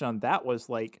question on that was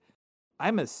like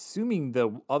I'm assuming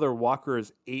the other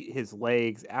walkers ate his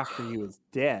legs after he was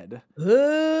dead,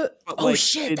 but Oh, like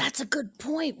shit, did that's a good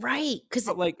point, right? Because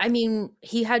but like I mean,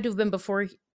 he had to have been before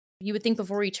you would think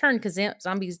before he turned, 'cause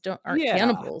zombies aren't yeah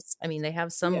cannibals. I mean, they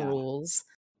have some yeah rules.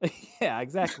 Yeah,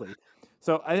 exactly.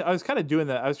 So I was kind of doing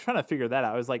that. I was trying to figure that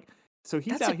out. I was like, so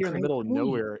he's That's a out here in the great middle of point.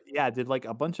 nowhere. Yeah, did like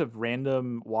a bunch of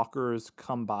random walkers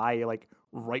come by like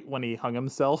right when he hung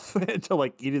himself to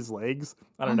like eat his legs?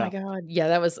 I Oh don't my know. god. Yeah,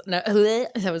 that was no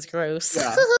that was gross.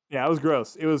 Yeah. Yeah, it was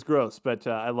gross. It was gross, but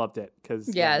I loved it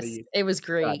because yeah, Yes, the it was God.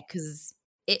 great 'cause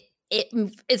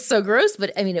it's so gross,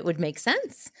 but I mean, it would make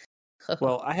sense.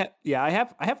 Well, I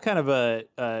have kind of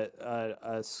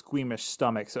a squeamish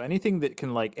stomach, so anything that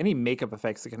can like any makeup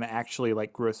effects that can actually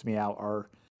like gross me out are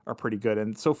pretty good.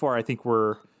 And so far, I think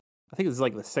it's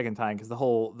like the second time because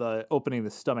the opening the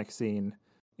stomach scene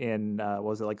in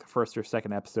was it like the first or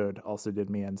second episode also did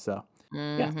me in. So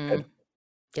yeah, good, Mhm.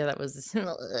 Yeah, that was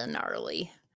gnarly.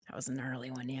 That was a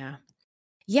gnarly one, yeah.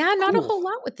 Yeah, not a cool, whole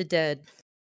lot with the dead.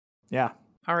 yeah.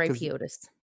 Because R.I.P. Otis.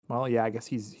 well, yeah, I guess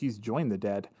he's joined the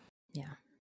dead. Yeah.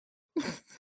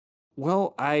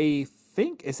 Well, I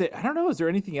think is it. I don't know. Is there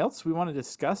anything else we want to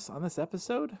discuss on this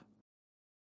episode?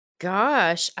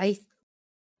 Gosh, I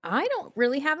don't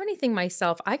really have anything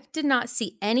myself. I did not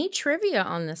see any trivia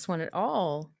on this one at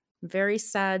all. Very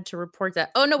sad to report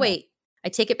that. Oh, no, Oh, wait. I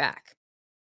take it back.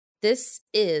 This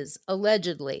is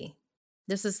allegedly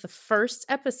this is the first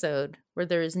episode where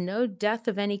there is no death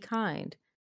of any kind,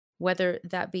 whether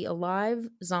that be alive,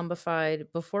 zombified,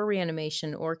 before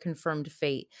reanimation, or confirmed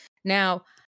fate. Now,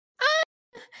 I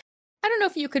I don't know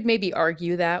if you could maybe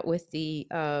argue that with the,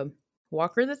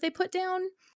 walker that they put down,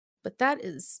 but that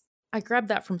is I grabbed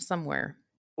that from somewhere.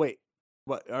 wait,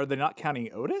 what are they not counting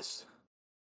Otis?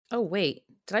 Oh, wait.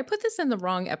 Did I put this in the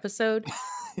wrong episode?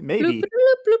 Bloop, Maybe. bloop,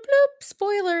 bloop, bloop,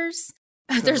 spoilers.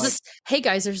 I'm There's like, this hey,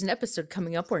 guys, there's an episode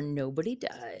coming up where nobody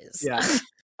dies. yeah.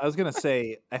 I was gonna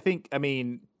say. I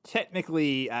mean,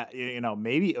 technically,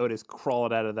 maybe Otis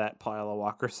crawled out of that pile of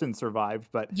walkers and survived,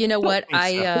 but You know I don't what?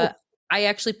 think so. I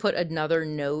actually put another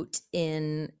note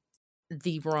in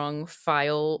the wrong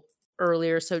file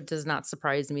earlier, so it does not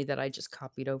surprise me that I just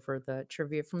copied over the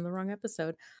trivia from the wrong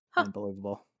episode. Huh,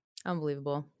 Unbelievable.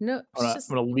 unbelievable. No, I'm it's gonna, just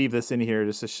I'm gonna leave this in here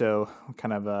just to show what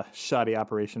kind of a shoddy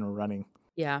operation we're running.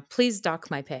 yeah, please dock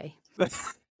my pay.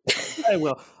 I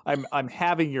will. I'm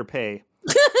having your pay.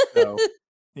 So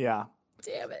yeah.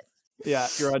 Damn it. Yeah,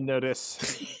 you're on notice.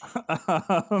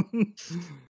 Um,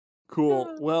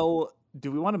 cool. Well,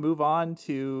 do we want to move on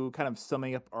to kind of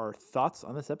summing up our thoughts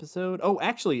on this episode? Oh,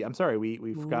 actually, I'm sorry,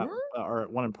 we forgot What? our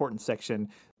one important section.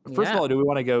 First of Yeah. all, do we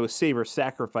want to go save or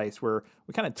sacrifice, where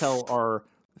we kind of tell our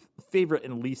favorite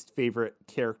and least favorite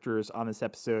characters on this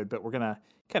episode, but we're gonna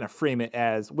kind of frame it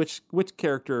as which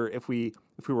character, if we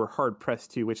were hard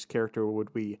pressed to, which character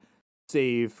would we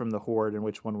save from the horde, and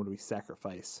which one would we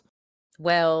sacrifice?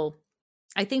 Well,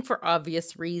 I think for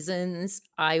obvious reasons,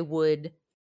 I would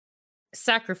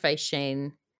sacrifice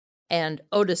Shane and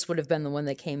Otis would have been the one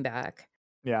that came back.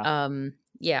 Yeah.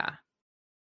 Yeah.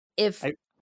 If I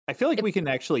I feel like if we can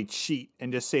actually cheat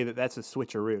and just say that that's a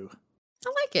switcheroo. I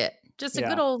like it. Just a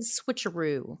good Yeah, old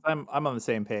switcheroo. I'm on the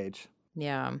same page.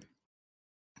 Yeah.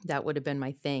 That would have been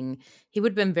my thing. He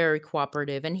would have been very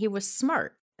cooperative and he was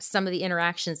smart. Some of the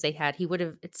interactions they had, he would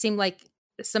have it seemed like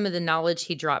some of the knowledge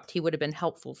he dropped, he would have been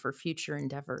helpful for future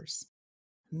endeavors.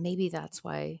 Maybe that's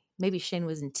why maybe Shane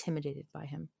was intimidated by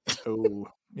him. Oh,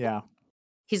 yeah.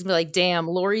 He's like, "Damn,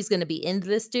 Lori's gonna be into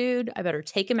this dude. I better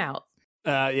take him out."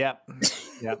 Yeah.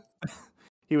 Yeah.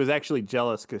 He was actually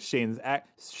jealous because Shane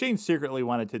secretly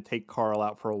wanted to take Carl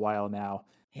out for a while now,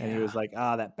 and he Yeah. was like,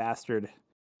 "Ah, that bastard,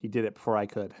 he did it before I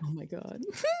could." Oh my god.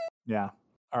 Yeah.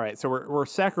 All right, so we're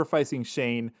sacrificing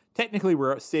Shane. Technically,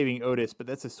 we're saving Otis, but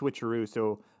that's a switcheroo.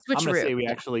 So I'm gonna Switcheroo.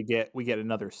 say Yeah. we get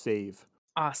another save.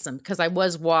 Awesome. Because I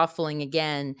was waffling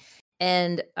again.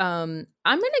 And, I'm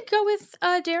gonna go with,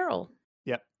 Daryl.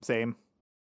 Yep, same,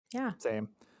 Yeah. same.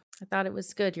 I thought it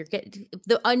was good. You're getting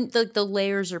the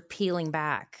layers are peeling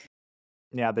back.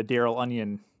 Yeah, the Daryl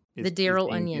onion The is Daryl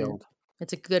being onion. peeled.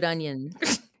 It's a good onion.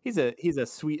 He's a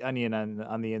sweet onion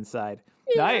on the inside.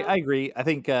 No, Yeah. I agree. I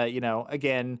think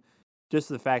again, just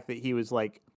the fact that he was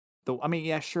like I mean,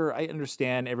 yeah, sure, I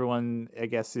understand everyone I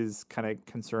guess is kind of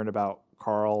concerned about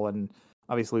Carl, and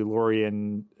obviously Lori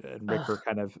and Rick are Ugh.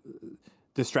 kind of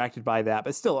distracted by that,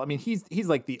 but still, I mean, he's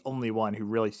like the only one who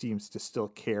really seems to still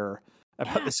care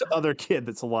about Yeah. this other kid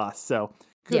that's lost. So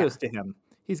Yeah. kudos to him.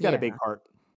 He's got a big Yeah. heart.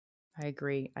 I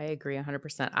agree. I agree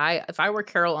 100%. If I were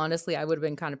Carol, honestly, I would have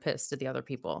been kind of pissed at the other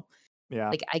people. Yeah.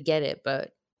 Like, I get it,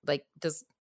 but, like, does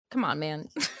come on, man.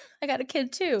 I got a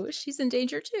kid too. She's in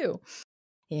danger too.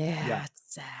 Yeah. Yeah,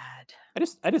 it's sad.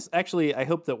 I just actually, I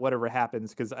hope that whatever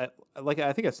happens, because I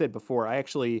think I said before, I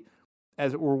actually,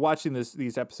 as we're watching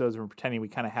these episodes and we're pretending we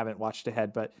kind of haven't watched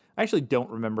ahead, but I actually don't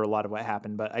remember a lot of what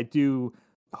happened. But I do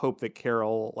hope that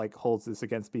Carol like holds this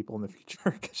against people in the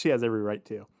future because she has every right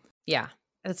to. Yeah,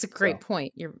 that's a great So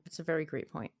point. It's a very great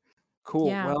point. cool.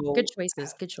 Yeah, good Well,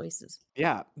 choices, good choices.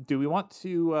 yeah. Do we want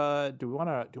to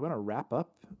wrap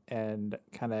up and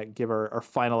kind of give our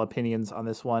final opinions on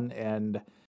this one and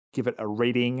give it a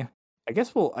rating? I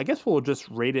guess we'll just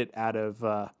rate it out of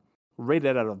rate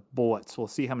it out of bullets. We'll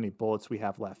see how many bullets we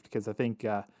have left because I think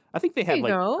they There had you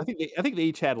like go. I think they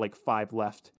each had like 5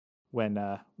 left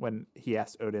when he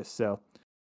asked Otis. So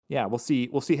yeah, we'll see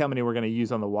how many we're gonna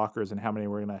use on the walkers and how many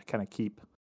we're gonna kind of keep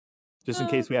just in Uh,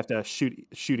 case we have to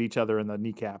shoot each other in the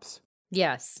kneecaps.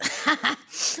 yes.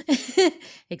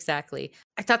 Exactly.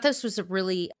 I thought this was a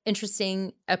really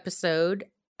interesting episode.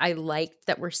 I liked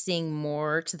that we're seeing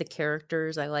more to the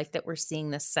characters. I like that we're seeing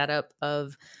the setup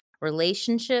of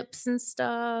relationships and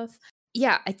stuff.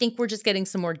 Yeah, I think we're just getting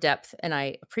some more depth, and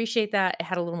I appreciate that. It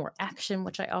had a little more action,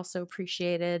 which I also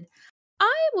appreciated.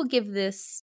 I will give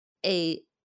this a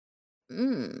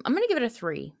I'm gonna give it a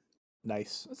 3.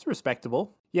 Nice. That's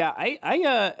respectable. Yeah,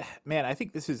 man, I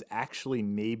think this is actually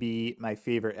maybe my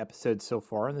favorite episode so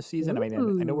far in the season. I mean,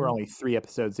 I know we're Ooh. only 3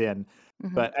 episodes in,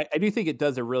 Mhm. but I do think it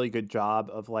does a really good job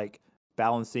of like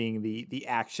balancing the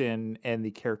action and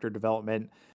the character development.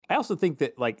 I also think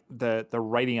that like the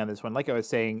writing on this one, like I was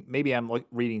saying, maybe I'm like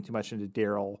reading too much into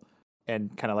Daryl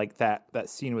and kind of like that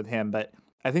scene with him, but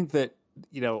I think that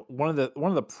one of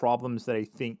the problems that I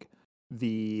think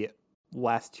the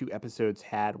last 2 episodes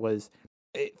had was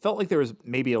it felt like there was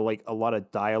maybe like a lot of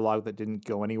dialogue that didn't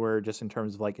go anywhere just in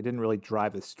terms of like it didn't really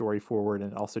drive the story forward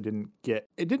and it also didn't get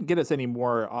us any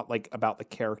more like about the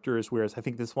characters, whereas I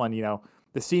think this one,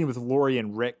 the scene with Lori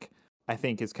and Rick I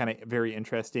think is kind of very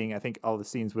interesting. I think all the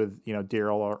scenes with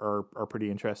Daryl are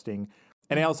pretty interesting,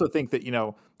 and I Mhm. also think that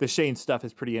the Shane stuff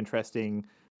is pretty interesting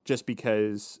just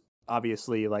because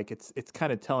obviously like it's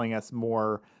kind of telling us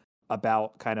more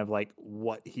about kind of like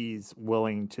what he's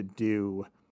willing to do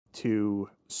to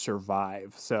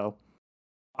survive. So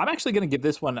I'm actually going to give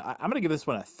this one. I'm going to give this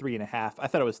one a 3.5. I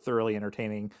thought it was thoroughly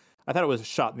entertaining. I thought it was a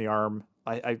shot in the arm.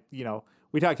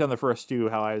 We talked on the first two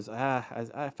how I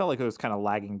felt like it was kind of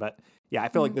lagging, but yeah, I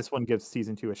feel like Mhm. this one gives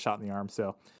season 2 a shot in the arm.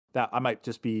 So that I might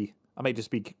just be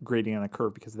grading on a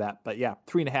curve because of that. But yeah,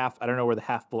 3.5. I don't know where the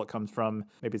half bullet comes from.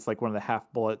 Maybe it's like one of the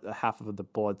half of the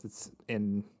bullets that's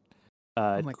in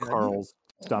Oh my god. Carl's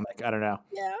stomach. I don't know,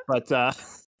 Yeah. but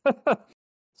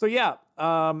so yeah,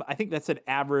 I think that's an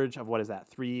average of what is that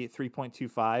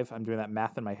 3.25. I'm doing that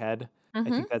math in my head. I Mhm,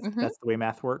 think mhm. that's the way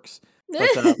math works.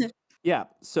 But yeah,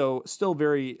 so still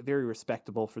very very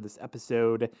respectable for this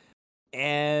episode.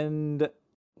 And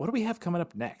what do we have coming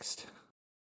up next?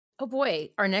 Oh boy,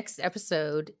 our next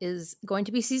episode is going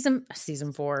to be season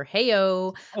 4.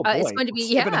 Heyo. Oh It's boy, going to we're be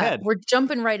skipping yeah, ahead. we're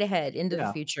jumping right ahead into the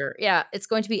Yeah. future. Yeah, it's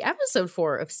going to be episode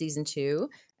 4 of season 2,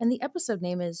 and the episode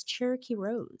name is Cherokee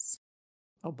Rose.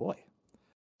 Oh boy.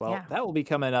 Well, Yeah. that will be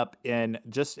coming up in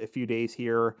just a few days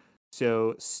here.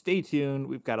 So stay tuned.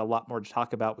 We've got a lot more to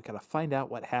talk about. We got to find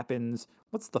out what happens.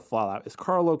 What's the fallout? Is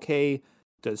Carl okay?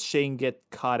 Does Shane get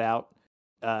caught out?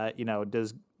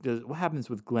 Does what happens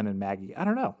with Glenn and Maggie? I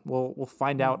don't know. We'll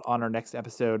find Mm. out on our next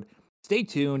episode. Stay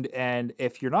tuned. And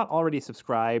if you're not already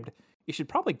subscribed, you should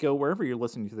probably go wherever you're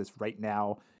listening to this right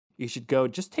now. You should go.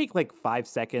 Just take like 5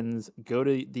 seconds. Go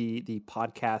to the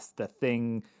podcast, the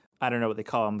thing. I don't know what they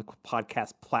call them, the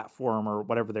podcast platform or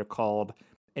whatever they're called,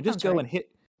 and just Sounds go right. and hit.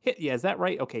 Yeah, is that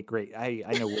right? Okay, great. I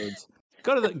know words.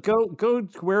 Go to the go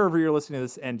to wherever you're listening to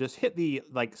this and just hit the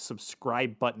like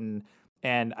subscribe button.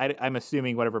 And I'm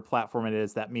assuming whatever platform it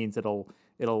is, that means it'll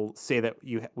say that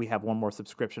we have one more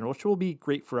subscription, which will be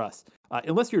great for us.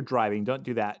 Unless you're driving, don't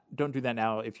do that. Don't do that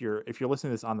now. If you're listening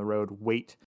to this on the road,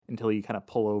 wait until you kind of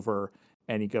pull over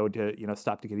and you go to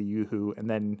stop to get a yoo-hoo and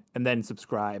then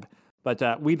subscribe.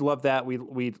 But we'd love that.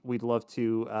 We'd love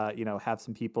to have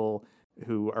some people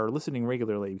who are listening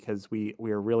regularly because we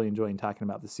are really enjoying talking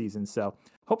about the season. So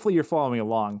hopefully you're following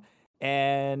along.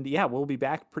 And yeah, we'll be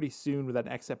back pretty soon with that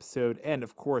next episode. And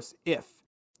of course, if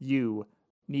you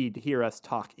need to hear us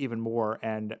talk even more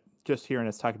and just hearing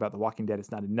us talk about The Walking Dead is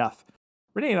not enough,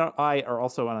 Renee and I are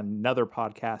also on another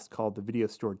podcast called The Video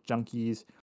Store Junkies.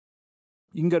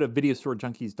 You can go to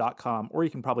videostorejunkies.com or you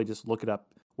can probably just look it up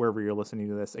wherever you're listening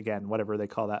to this. Again, whatever they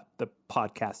call that, the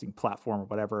podcasting platform or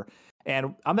whatever.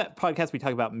 And on that podcast, we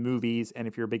talk about movies. And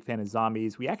if you're a big fan of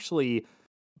zombies, we actually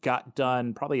got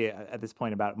done probably at this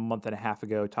point about a month and a half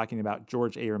ago talking about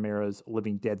George A. Romero's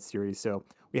Living Dead series. So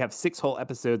we have 6 whole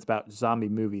episodes about zombie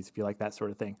movies if you like that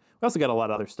sort of thing. We also got a lot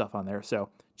of other stuff on there. So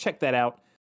check that out.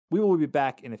 We will be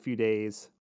back in a few days.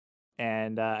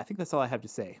 And I think that's all I have to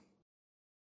say.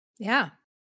 Yeah.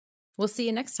 We'll see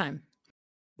you next time.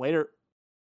 Later.